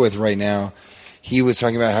the show with right now, he was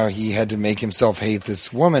talking about how he had to make himself hate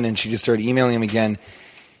this woman, and she just started emailing him again.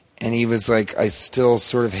 And he was like, I still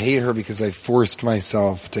sort of hate her because I forced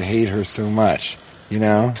myself to hate her so much.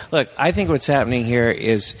 Look, I think what's happening here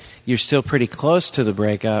is you're still pretty close to the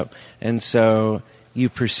breakup, and so you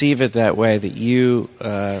perceive it that way, that you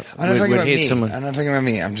would hate someone. I'm not talking about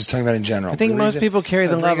me. I'm just talking about in general. I think most people carry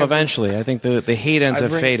the love eventually. I think the hate ends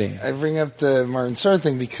up fading. I bring up the Martin Starr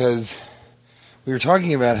thing because we were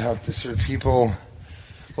talking about how the sort of people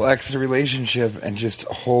will exit a relationship and just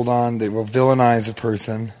hold on. They will villainize a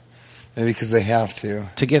person. Maybe because they have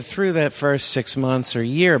to get through that first 6 months or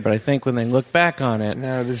year. But I think when they look back on it,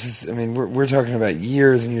 no, we're talking about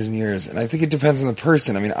years and years and years, and I think it depends on the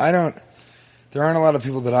person. I mean, there aren't a lot of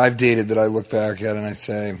people that I've dated that I look back at and I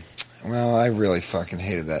say, well, I really fucking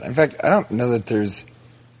hated that. In fact, I don't know that there's.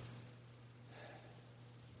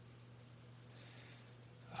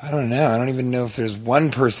 I don't know. I don't even know if there's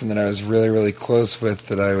one person that I was really, really close with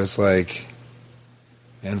that I was like,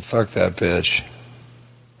 man, fuck that bitch.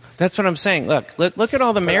 That's what I'm saying. Look at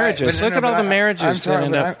all the marriages. Look at all the marriages that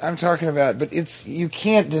end up. I'm talking about, but you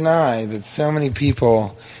can't deny that so many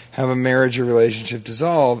people have a marriage or relationship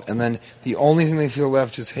dissolve, and then the only thing they feel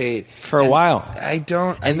left is hate for a while. I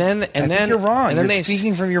don't. And then I think you're wrong. And then you're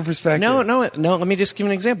speaking from your perspective. No. Let me just give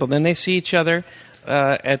an example. Then they see each other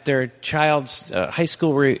at their child's high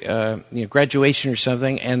school graduation or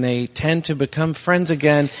something, and they tend to become friends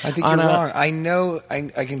again. I think you're wrong. I know.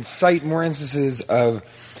 I can cite more instances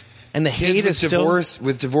of. And the hate is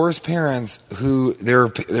with divorced parents who their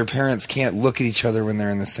parents can't look at each other when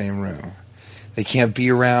they're in the same room. They can't be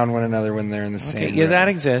around one another when they're in the same room. Yeah, that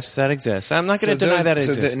exists. I'm not going to deny that it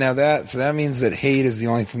exists. So that means that hate is the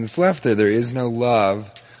only thing that's left there. There is no love.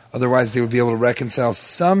 Otherwise, they would be able to reconcile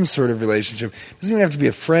some sort of relationship. It doesn't even have to be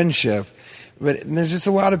a friendship. But there's just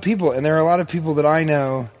a lot of people. And there are a lot of people that I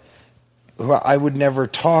know who I would never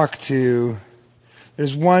talk to.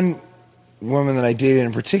 There's one woman that I dated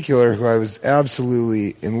in particular who I was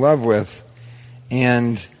absolutely in love with,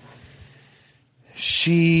 and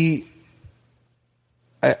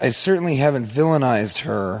I certainly haven't villainized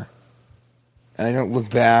her, and I don't look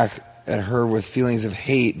back at her with feelings of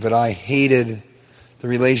hate, but I hated the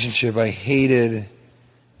relationship. I hated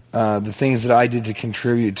the things that I did to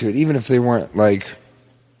contribute to it, even if they weren't like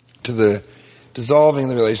to the dissolving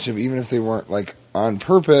the relationship, even if they weren't like on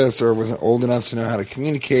purpose or wasn't old enough to know how to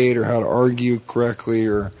communicate or how to argue correctly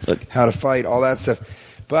or how to fight, all that stuff.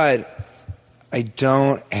 But I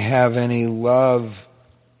don't have any love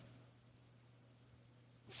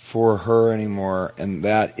for her anymore, and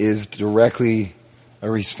that is directly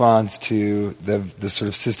a response to the sort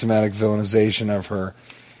of systematic villainization of her.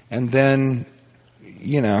 And then,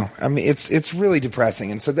 I mean, it's really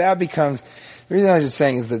depressing. And so that becomes, the reason I was just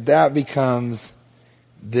saying is that becomes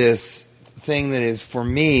this thing that is for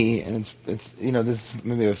me, and it's this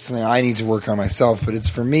maybe something I need to work on myself, but it's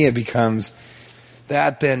for me, it becomes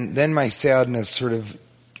that then my sadness sort of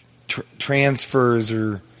transfers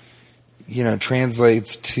or,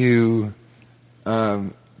 translates to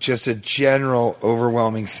just a general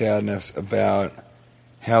overwhelming sadness about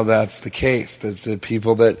how that's the case, that the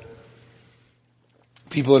people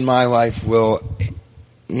in my life will,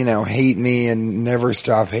 hate me and never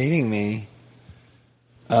stop hating me,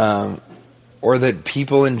 or that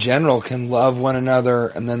people in general can love one another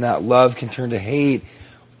and then that love can turn to hate,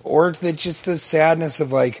 or that just the sadness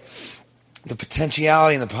of like the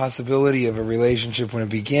potentiality and the possibility of a relationship when it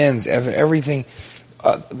begins. Everything,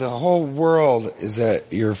 the whole world is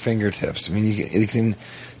at your fingertips. I mean,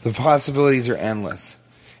 the possibilities are endless.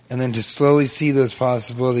 And then to slowly see those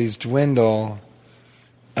possibilities dwindle,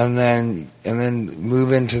 and then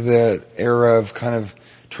move into the era of kind of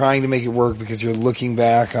trying to make it work because you're looking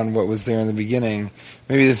back on what was there in the beginning.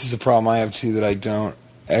 Maybe this is a problem I have too, that I don't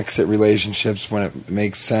exit relationships when it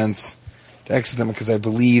makes sense to exit them, because I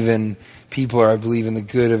believe in people, or I believe in the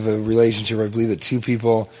good of a relationship, or I believe that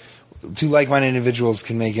two like-minded individuals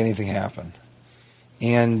can make anything happen.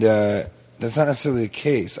 And that's not necessarily the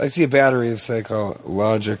case. I see a battery of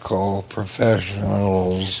psychological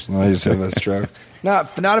professionals. I just have a stroke.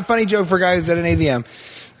 Not a funny joke for a guy who's at an AVM.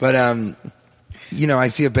 But, I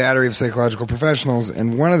see a battery of psychological professionals,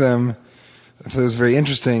 and one of them, I thought it was very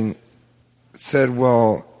interesting, said,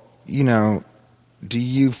 well, do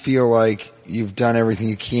you feel like you've done everything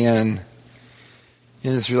you can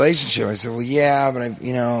in this relationship? I said, well, yeah, but I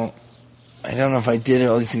don't know if I did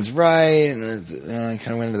all these things right, and I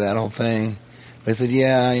kind of went into that whole thing. But I said,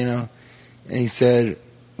 yeah, and he said,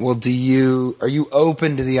 well, are you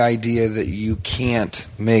open to the idea that you can't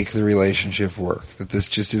make the relationship work, that this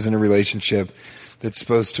just isn't a relationship that's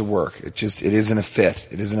supposed to work? It isn't a fit.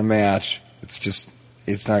 It isn't a match. It's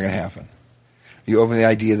not going to happen. Are you open to the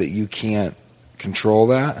idea that you can't control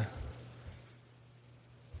that?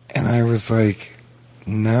 And I was like,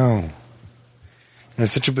 no. And it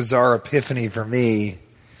was such a bizarre epiphany for me.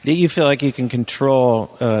 Do you feel like you can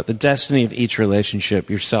control the destiny of each relationship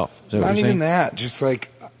yourself? Not even that. Just like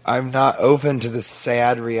I'm not open to the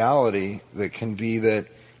sad reality that can be that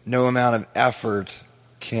no amount of effort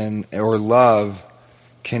or love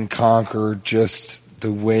can conquer just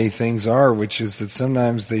the way things are, which is that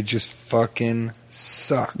sometimes they just fucking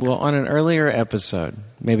suck. Well, on an earlier episode,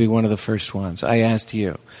 maybe one of the first ones, I asked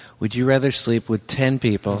you, would you rather sleep with 10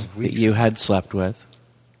 people that you had slept with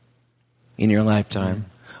in your lifetime,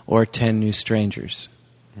 or 10 new strangers?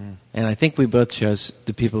 And I think we both chose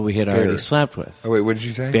the people we had already slept with. Oh, wait, what did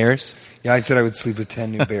you say? Bears? Yeah, I said I would sleep with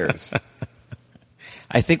 10 new bears.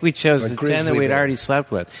 I think we chose the 10 that we'd already slept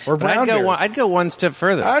with. Or brown bears. I'd go one step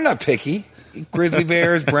further. I'm not picky. Grizzly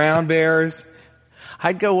bears, brown bears.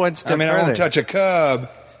 I'd go one step further. I won't touch a cub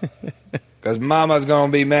because mama's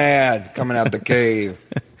going to be mad coming out the cave.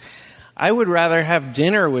 I would rather have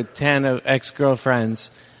dinner with 10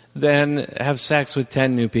 ex-girlfriends than have sex with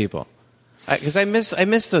 10 new people. Because I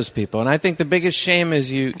miss those people. And I think the biggest shame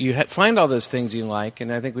is you find all those things you like,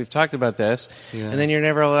 and I think we've talked about this, and then you're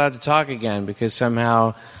never allowed to talk again because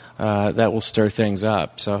somehow that will stir things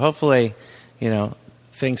up. So hopefully,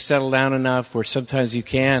 things settle down enough where sometimes you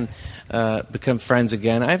can become friends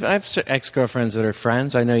again. I've ex-girlfriends that are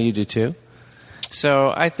friends. I know you do too.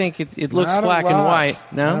 So I think it looks black and white.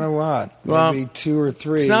 No? Not a lot. Well, maybe 2 or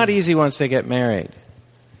 3. It's not easy once they get married.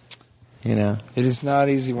 It is not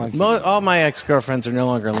easy once. All my ex-girlfriends are no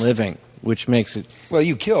longer living, which makes it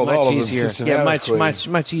you killed all of them systematically.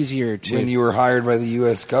 Yeah, much easier to. When you were hired by the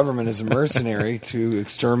U.S. government as a mercenary to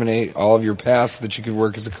exterminate all of your past so that you could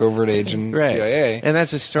work as a covert agent right. CIA. And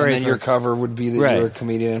that's a story. And then your cover would be that you're a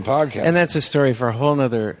comedian and podcast. And that's a story for a whole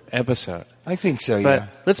other episode. I think so, but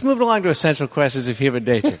let's move along to essential questions if you have a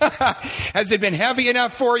day to. Has it been heavy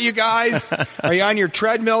enough for you guys? Are you on your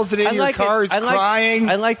treadmills and in your cars crying?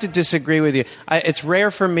 I like to disagree with you. It's rare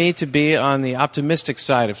for me to be on the optimistic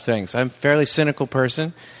side of things. I'm a fairly cynical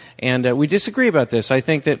person, and we disagree about this. I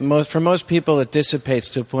think that for most people it dissipates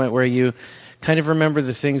to a point where you kind of remember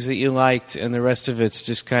the things that you liked and the rest of it's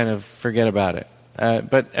just kind of forget about it.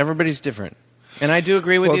 But everybody's different. And I do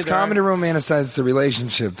agree with you. Well, it's common to romanticize the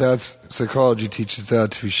relationship. Psychology teaches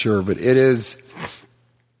that, to be sure. But it's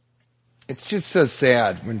just so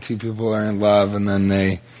sad when two people are in love and then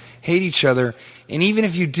they hate each other. And even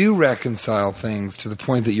if you do reconcile things to the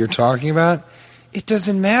point that you're talking about, it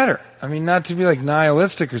doesn't matter. I mean, not to be like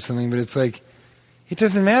nihilistic or something, but it's like, it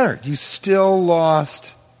doesn't matter. You still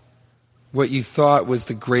lost what you thought was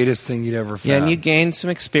the greatest thing you'd ever found. Yeah, and you gained some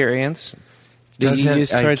experience.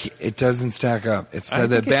 It doesn't stack up.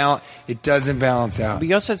 It doesn't balance out. But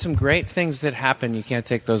you also had some great things that happen. You can't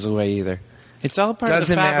take those away either. It's all part of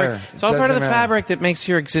the fabric. Matter. It's all part of the fabric that makes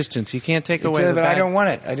your existence. You can't take away. But I don't want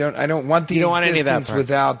it. I don't want the existence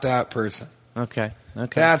without that person. Okay.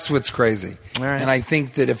 That's what's crazy. All right. And I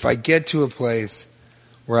think that if I get to a place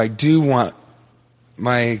where I do want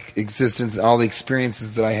my existence, all the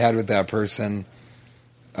experiences that I had with that person,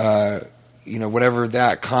 whatever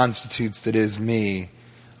that constitutes that is me,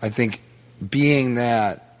 I think being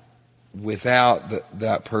that without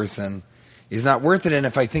that person is not worth it. And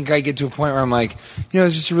if I think I get to a point where I'm like,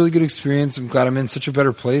 it's just a really good experience. I'm glad I'm in such a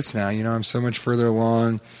better place now. I'm so much further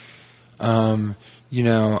along. I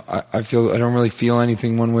feel I don't really feel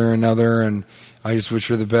anything one way or another, and I just wish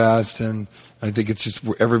her the best. And I think it's just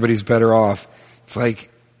everybody's better off. It's like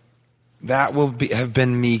that will have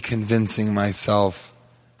been me convincing myself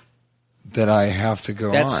that I have to go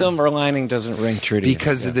on. That silver lining doesn't ring true to you.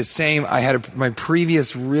 Because of the same, I had my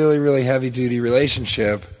previous really, really heavy-duty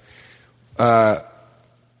relationship. I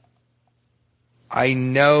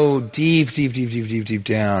know deep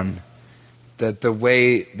down that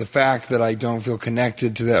the fact that I don't feel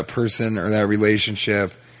connected to that person or that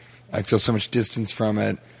relationship, I feel so much distance from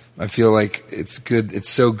it. I feel like it's good. It's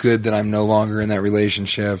so good that I'm no longer in that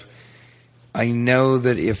relationship. I know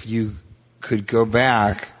that if you could go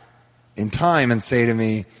back in time and say to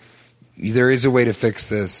me, there is a way to fix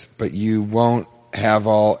this, but you won't have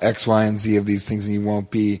all X, Y, and Z of these things, and you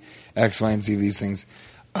won't be X, Y, and Z of these things,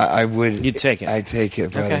 I would. You'd take it. I'd take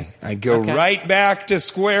it, buddy. Okay. I'd go right back to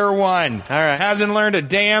square one. All right. Hasn't learned a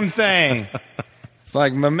damn thing. It's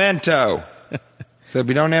like Memento. Except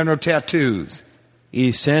we don't have no tattoos.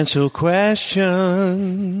 Essential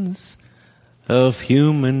questions of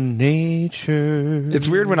human nature. It's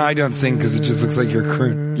weird when I don't sing because it just looks like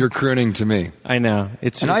you're crooning to me. I know.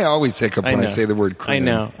 And I always hiccup when I say the word crooning.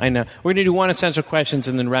 I know. We're going to do one essential questions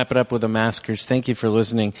and then wrap it up with the maskers. Thank you for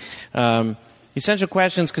listening. Essential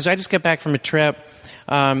questions, because I just got back from a trip,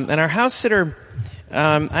 and our house sitter,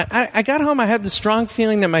 I got home, I had the strong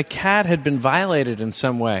feeling that my cat had been violated in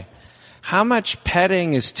some way. How much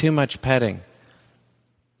petting is too much petting?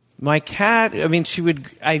 My cat,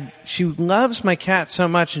 she loves my cat so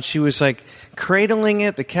much, and she was like cradling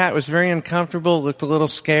it. The cat was very uncomfortable, looked a little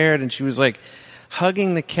scared, and she was like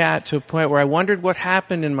hugging the cat to a point where I wondered what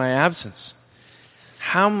happened in my absence.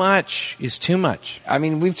 How much is too much? I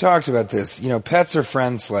mean, we've talked about this. Pets are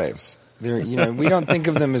friend slaves. We don't think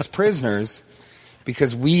of them as prisoners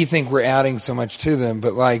because we think we're adding so much to them.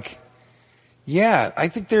 But I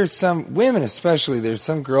think there's some women, especially. There's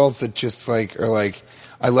some girls that just are like,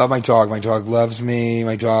 I love my dog. My dog loves me.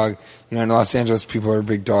 My dog. In Los Angeles, people are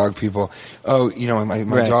big dog people. Oh,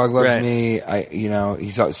 my dog loves me.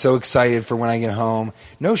 He's so excited for when I get home.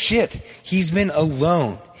 No shit. He's been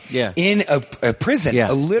alone. Yeah. In a prison,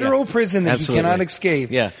 a literal prison that he cannot escape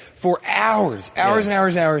for hours,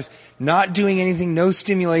 and hours, not doing anything, no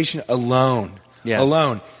stimulation, alone.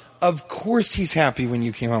 Alone. Of course he's happy when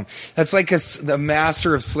you came home. That's like the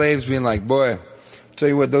master of slaves being like, boy, tell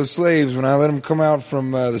you what, those slaves, when I let them come out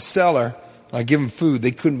from the cellar, I give them food,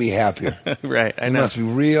 they couldn't be happier. Right, I know. They must be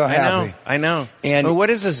real happy. I know. And what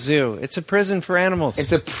is a zoo? It's a prison for animals.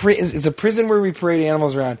 It's a prison where we parade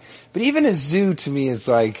animals around. But even a zoo to me is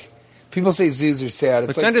like, people say zoos are sad.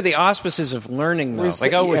 It's under the auspices of learning, though.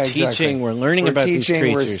 We're teaching, we're learning about these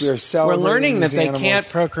creatures. We're learning that they can't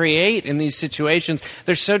procreate in these situations.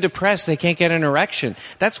 They're so depressed they can't get an erection.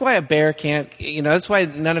 That's why a bear can't, that's why a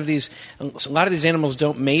lot of these animals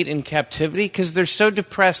don't mate in captivity, because they're so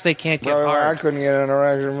depressed they can't get hard. I couldn't get an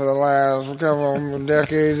erection for the last couple of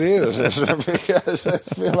decades either, because I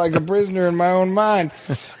feel like a prisoner in my own mind.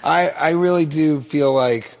 I really do feel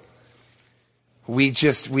like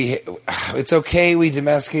it's okay, we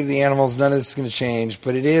domesticated the animals, none of this is going to change,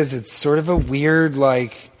 but it's sort of a weird,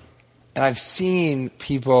 and I've seen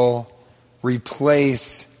people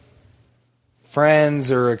replace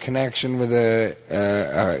friends or a connection with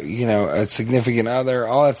a significant other,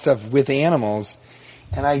 all that stuff with animals,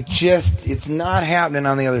 and it's not happening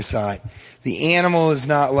on the other side. The animal is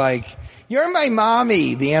not like, you're my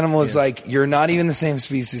mommy. The animal is like, you're not even the same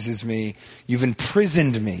species as me. You've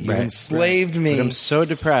imprisoned me. You've enslaved me. But I'm so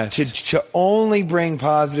depressed. To only bring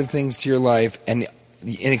positive things to your life. And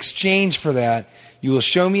in exchange for that, you will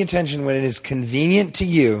show me attention when it is convenient to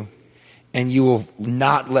you, and you will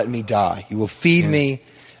not let me die. You will feed me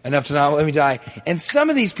enough to not let me die. And some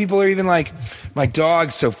of these people are even like, my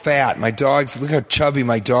dog's so fat. Look how chubby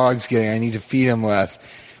my dog's getting. I need to feed him less.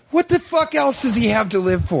 What the fuck else does he have to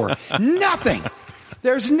live for? Nothing.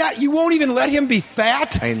 You won't even let him be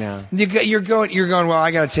fat. I know. You're going, well,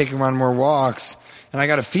 I got to take him on more walks and I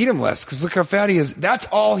got to feed him less because look how fat he is. That's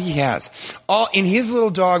all he has. All in his little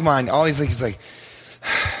dog mind, all he's like,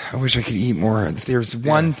 I wish I could eat more. If there's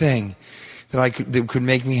one thing that could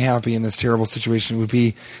make me happy in this terrible situation would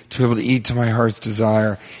be to be able to eat to my heart's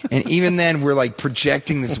desire. And even then, we're like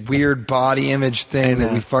projecting this weird body image thing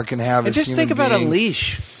that we fucking have as just human think about beings. a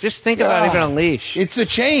leash. Just think about even a leash. It's the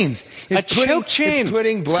chains. Choke chain. It's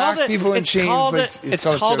putting black people in chains. It's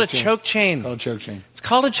called a choke chain. It's called a choke chain. It's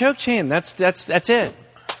called a choke chain. That's it.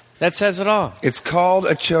 That says it all. It's called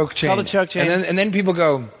a choke chain. It's called a choke chain. And then people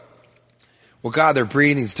go, well, God, they're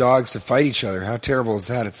breeding these dogs to fight each other. How terrible is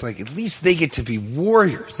that? It's like, at least they get to be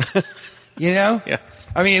warriors. You know? Yeah.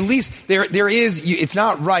 I mean, at least there is, it's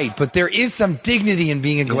not right, but there is some dignity in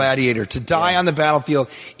being a gladiator, to die on the battlefield,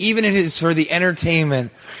 even if it's for the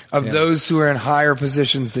entertainment of those who are in higher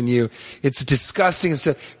positions than you. It's disgusting and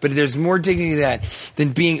stuff, but there's more dignity to that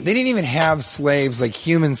than they didn't even have slaves, like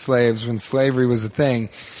human slaves, when slavery was a thing.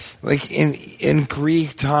 Like in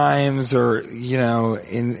Greek times, or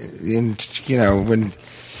when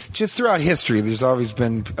just throughout history, there's always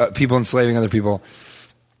been people enslaving other people.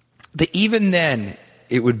 Even then,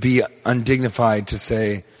 it would be undignified to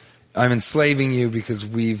say, "I'm enslaving you because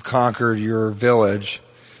we've conquered your village,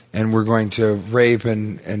 and we're going to rape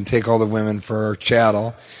and take all the women for our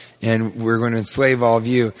chattel, and we're going to enslave all of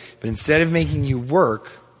you." But instead of making you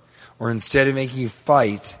work, or instead of making you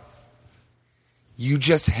fight, you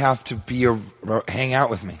just have to hang out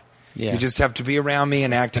with me. Yeah. You just have to be around me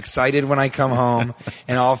and act excited when I come home,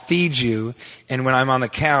 and I'll feed you. And when I'm on the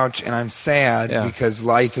couch and I'm sad because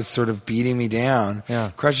life is sort of beating me down,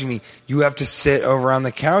 crushing me, you have to sit over on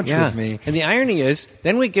the couch with me. And the irony is,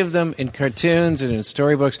 then we give them, in cartoons and in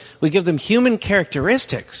storybooks, we give them human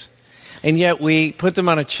characteristics. And yet we put them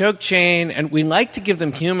on a choke chain, and we like to give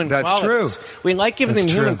them human qualities. That's true. We like giving them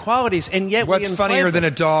human qualities, and yet what's we enslave funnier them. than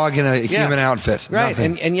a dog in a human outfit? Right,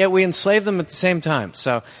 Nothing. and yet we enslave them at the same time.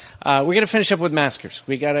 So we're going to finish up with maskers.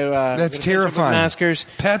 We got to. That's terrifying. Maskers.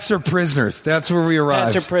 Pets are prisoners. That's where we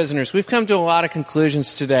arrive. Pets are prisoners. We've come to a lot of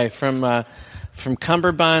conclusions today, from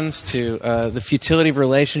cummerbunds to the futility of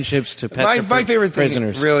relationships to pets. My favorite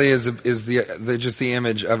prisoners. thing really is the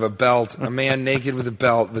image of a belt, a man naked with a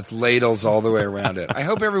belt with ladles all the way around it. I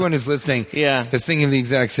hope everyone who's listening is thinking of the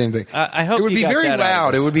exact same thing. I hope it would be very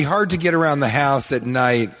loud. It would be hard to get around the house at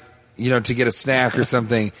night, to get a snack or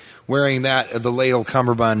something, wearing the ladle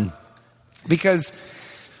cummerbund, because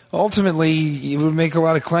ultimately it would make a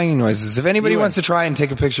lot of clanging noises. If anybody wants to try and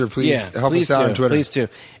take a picture, please help us out on Twitter. Please do.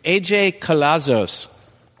 AJ Calazos.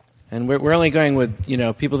 And we're only going with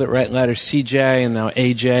people that write letters CJ and now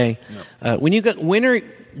AJ. No.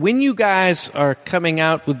 When you guys are coming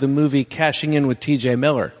out with the movie Cashing In with TJ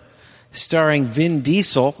Miller, starring Vin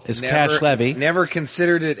Diesel as Cash Levy. Never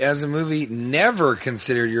considered it as a movie. Never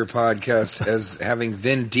considered your podcast as having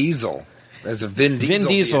Vin Diesel as a Vin Diesel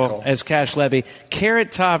vehicle. As Cash Levy.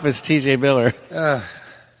 Carrot Top as TJ Miller.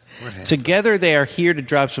 Together they are here to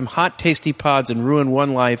drop some hot, tasty pods and ruin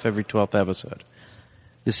one life every 12th episode.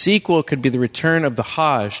 The sequel could be the return of the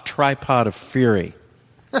Hajj tripod of fury.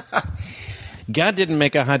 God didn't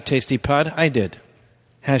make a hot, tasty pod. I did.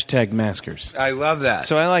 #maskers. I love that.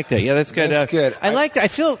 So I like that. Yeah, that's good. That's good. I like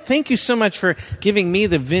that. Thank you so much for giving me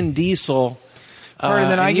the Vin Diesel part,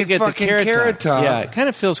 and then I get fucking Carrot Top. Yeah, it kind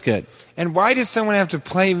of feels good. And why does someone have to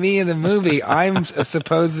play me in the movie? I'm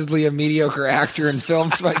supposedly a mediocre actor in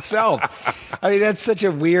films myself. I mean, that's such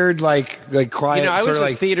a weird, quiet. I was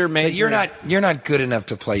a theater major. You're not good enough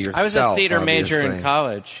to play yourself. I was a theater obviously. major in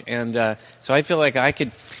college, and so I feel like I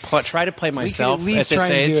could try to play myself at least at this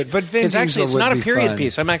try age. And do it. But Vin Diesel actually, it's would not a be period fun.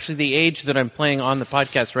 piece. I'm actually the age that I'm playing on the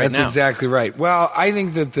podcast right now. That's exactly right. Well, I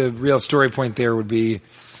think that the real story point there would be,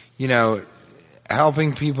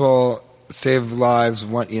 helping people save lives,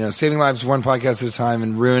 saving lives one podcast at a time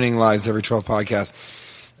and ruining lives every 12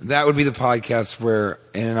 podcasts. That would be the podcast where,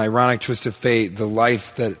 in an ironic twist of fate, the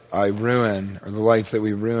life that I ruin, or the life that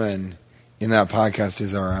we ruin in that podcast,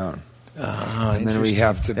 is our own. And then we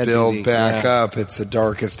have to build back up. It's the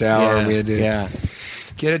darkest hour. We had to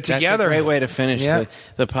get it together. That's a great way to finish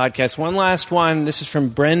the podcast. One last one. This is from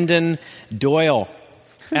Brendan Doyle.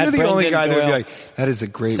 You're the only guy that would be like, that is a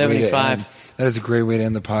great 75. Way to end. That is a great way to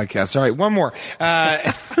end the podcast. All right, one more.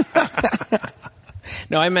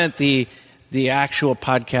 No, I meant the the actual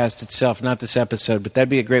podcast itself, not this episode, but that'd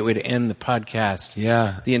be a great way to end the podcast.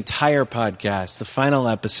 Yeah. The entire podcast, the final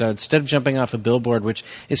episode, instead of jumping off a billboard, which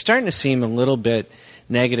is starting to seem a little bit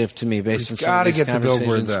negative to me based on some of these We've got to get the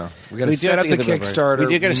billboard, though. We've got to set up the Kickstarter.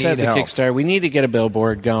 We do got to set up the Kickstarter. We need to get a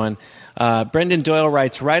billboard going. Brendan Doyle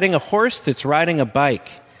writes, riding a horse that's riding a bike.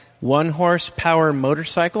 1 horsepower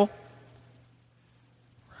motorcycle?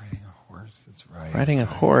 Riding a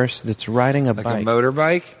horse that's riding a bike. Like a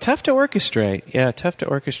motorbike? Tough to orchestrate. Yeah, tough to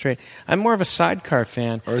orchestrate. I'm more of a sidecar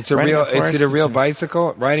fan. Or is it a real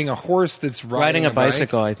bicycle? Riding a horse that's riding a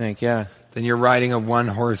bicycle, I think, yeah. Then you're riding a 1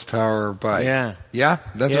 horsepower bike. Yeah. Yeah?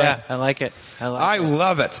 That's right. Yeah, I like it. I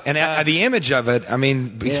love it. And the image of it, I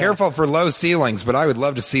mean, be careful for low ceilings, but I would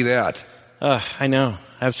love to see that. I know.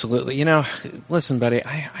 Absolutely. You know, listen, buddy,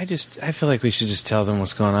 I feel like we should just tell them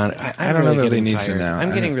what's going on. I don't know that they need to know.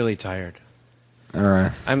 I'm getting really tired. All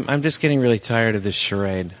right. I'm just getting really tired of this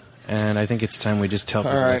charade, and I think it's time we just tell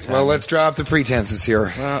people. All right. Well, let's drop the pretenses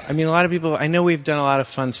here. Well, I mean, a lot of people. I know we've done a lot of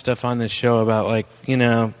fun stuff on this show about, like, you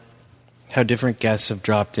know, how different guests have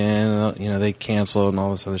dropped in. You know, they canceled and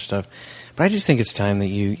all this other stuff. But I just think it's time that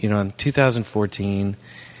you know, in 2014,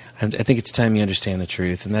 I think it's time you understand the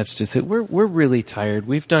truth, and that's just that we're really tired.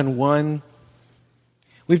 We've done one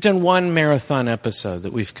marathon episode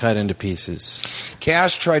that we've cut into pieces.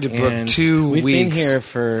 Cash tried to book 2 weeks. We've been here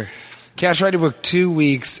for... Cash tried to book 2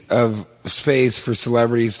 weeks of space for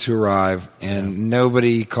celebrities to arrive, and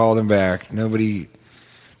nobody called him back. Nobody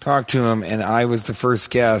talked to him, and I was the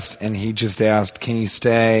first guest, and he just asked, can you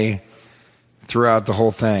stay throughout the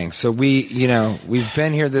whole thing? So we've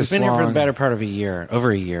been here this long. We've been here for the better part of a year,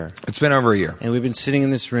 over a year. It's been over a year. And we've been sitting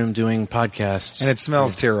in this room doing podcasts. And it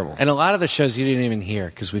smells terrible. And a lot of the shows you didn't even hear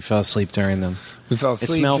because we fell asleep during them. We fell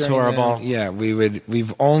asleep. It smells horrible. Them. Yeah,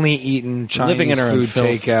 we've only eaten Chinese food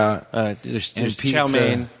takeout. There's chow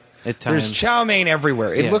mein at times. There's chow mein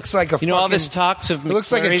everywhere. It looks like all this talks of McFlurries. It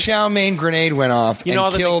looks like a chow mein grenade went off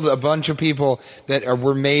and killed a bunch of people that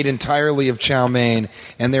were made entirely of chow mein,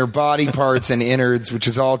 and their body parts and innards, which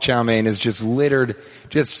is all chow mein, is just littered,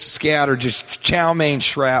 just scattered, just chow mein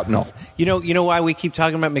shrapnel. You know why we keep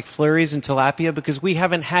talking about McFlurries and tilapia? Because we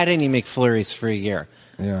haven't had any McFlurries for a year.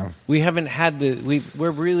 Yeah, we haven't had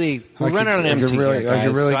we're running on empty.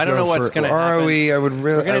 Guys, so I don't know what's going to happen.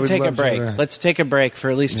 We're going to take a break. Let's take a break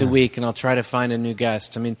for at least a week, and I'll try to find a new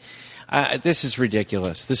guest. I mean, this is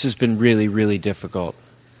ridiculous. This has been really, really difficult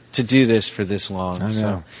to do this for this long. I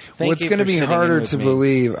know. So what's going to be harder to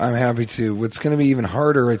believe? I'm happy to. What's going to be even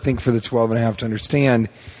harder, I think, for the 12 and a half to understand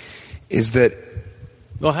is that.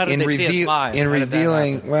 Well, how did they see us live? In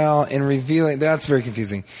revealing, that's very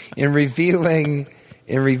confusing. In revealing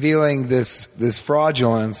this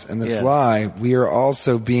fraudulence and this lie, we are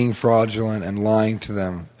also being fraudulent and lying to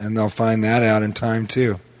them, and they'll find that out in time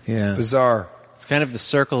too. Yeah, bizarre. It's kind of the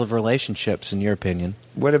circle of relationships, in your opinion.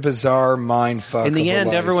 What a bizarre mind fuck. In the end,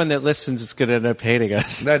 life. Everyone that listens is going to end up hating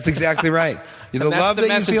us. That's exactly right. The love that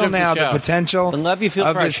you feel now, the potential, the love you feel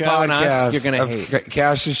of for our this show podcast, and us, you're going to hate.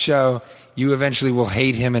 Cash's show, you eventually will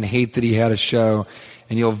hate him and hate that he had a show,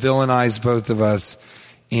 and you'll villainize both of us.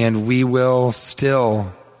 And we will still,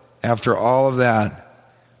 after all of that,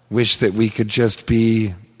 wish that we could just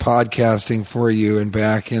be podcasting for you and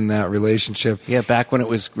back in that relationship. Yeah, back when it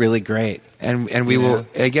was really great. And we will,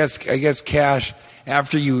 I guess Cash,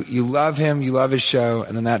 after you love him, you love his show,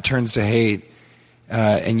 and then that turns to hate,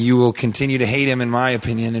 and you will continue to hate him, in my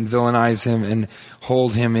opinion, and villainize him and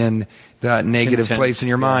hold him in that negative place in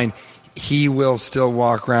your mind. He will still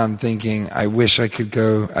walk around thinking, I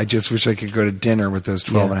just wish I could go to dinner with those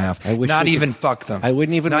 12 and a half. Not even fuck them. I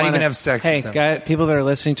wouldn't even have sex with them. Hey, people that are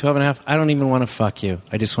listening, 12 and a half, I don't even want to fuck you.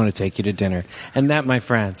 I just want to take you to dinner. And that, my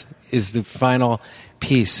friends, is the final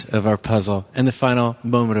piece of our puzzle and the final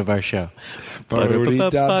moment of our show.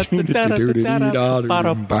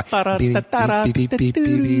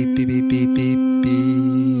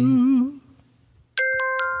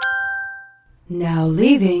 Now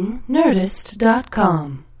leaving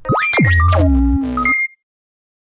Nerdist.com.